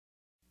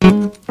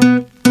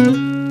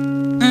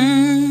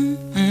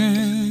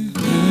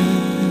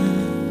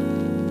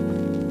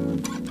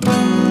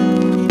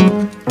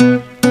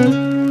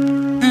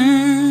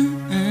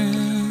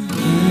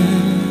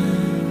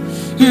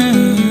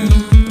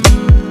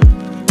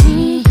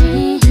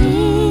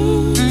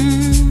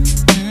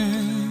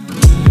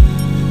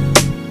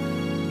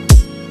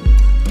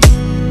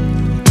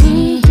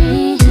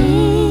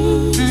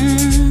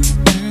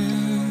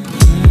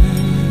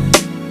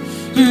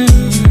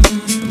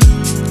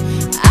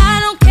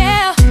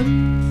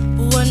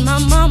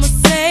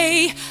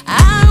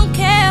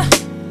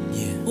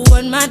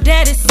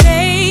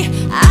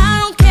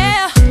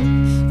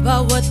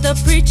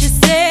the preacher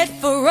said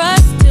for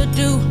us to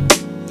do.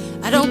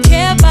 I don't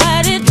care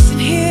about it. Listen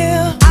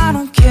here, I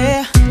don't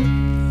care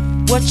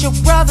what your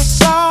brother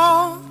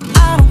saw.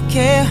 I don't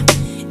care.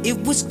 It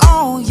was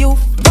all your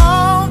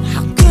fault.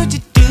 How could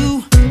you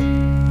do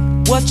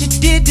what you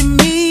did to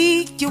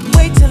me? You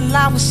wait till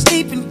I was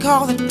sleeping,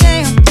 call the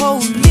damn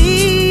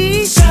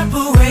police.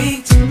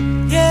 Separate,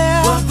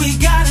 yeah. What we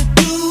gotta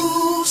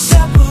do,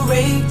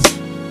 separate.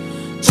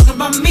 Talk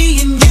about me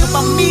and you,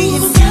 about me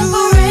and you.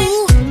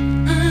 Separate,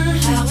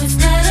 how it's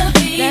gotta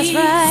be. That's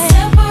right.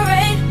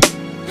 Separate,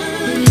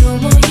 no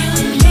more you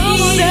and me.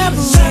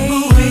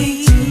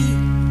 Separate,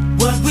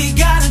 what we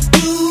gotta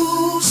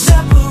do,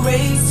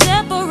 separate.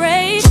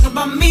 Separate, Talk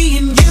about me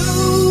and you.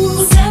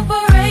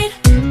 separate,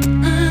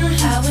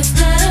 how it's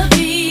gotta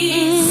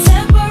be.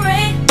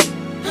 Separate,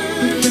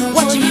 no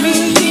What more you and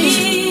mean?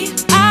 me.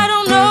 I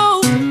don't know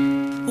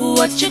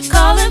what you're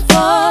calling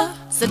for,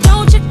 so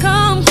don't you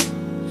come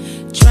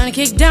trying to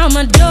kick down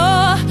my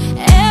door.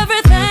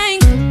 Everything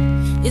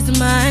is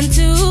mine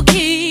to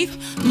keep.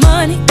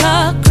 Money,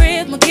 car,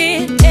 crib, my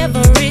kid,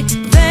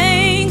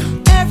 everything.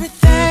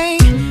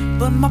 Everything,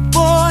 but my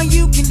boy,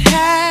 you can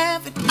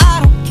have it.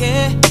 I don't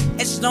care,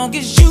 as long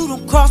as you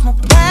don't cross my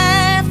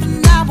path.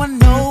 And now I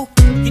know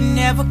you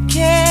never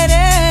cared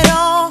at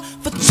all.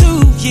 For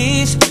 2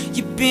 years,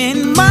 you've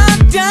been my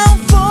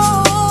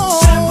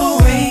downfall.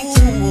 Separate,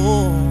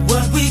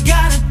 what we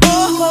gotta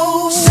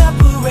do,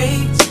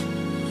 separate.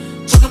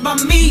 Talk about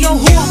me, you know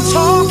who I'm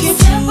talking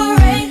to.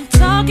 Separate,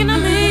 talking to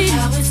me.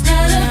 How it's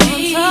gotta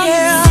be.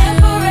 Yeah.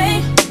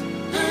 Separate,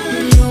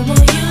 no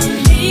more you and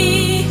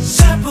me.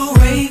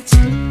 Separate,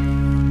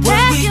 what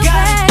Pack we your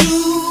gotta bags do,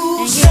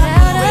 and get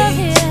out of separate.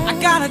 here. I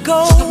gotta go.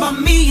 Talk about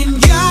me and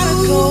you. Gotta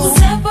go.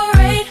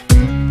 Separate,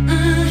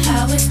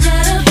 how it's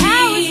gotta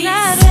be.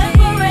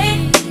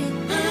 Separate,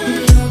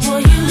 no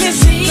more you and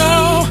Listen, me.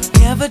 girl,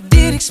 never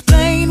did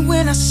explain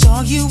when I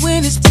saw you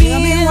in his Tell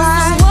me Benz.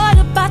 why. What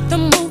about the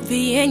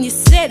movie and you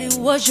said it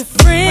was your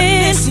But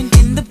friend? listen,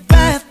 in the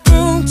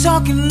bathroom,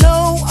 talking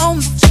low on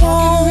the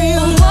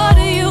phone. What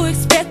do you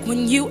expect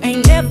when you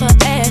ain't never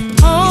at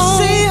home? You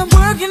see, I'm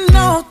working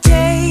all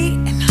day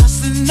and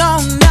hustling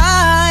all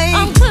night.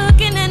 I'm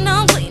cooking and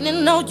I'm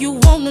cleaning, all you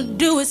wanna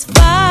do is fight.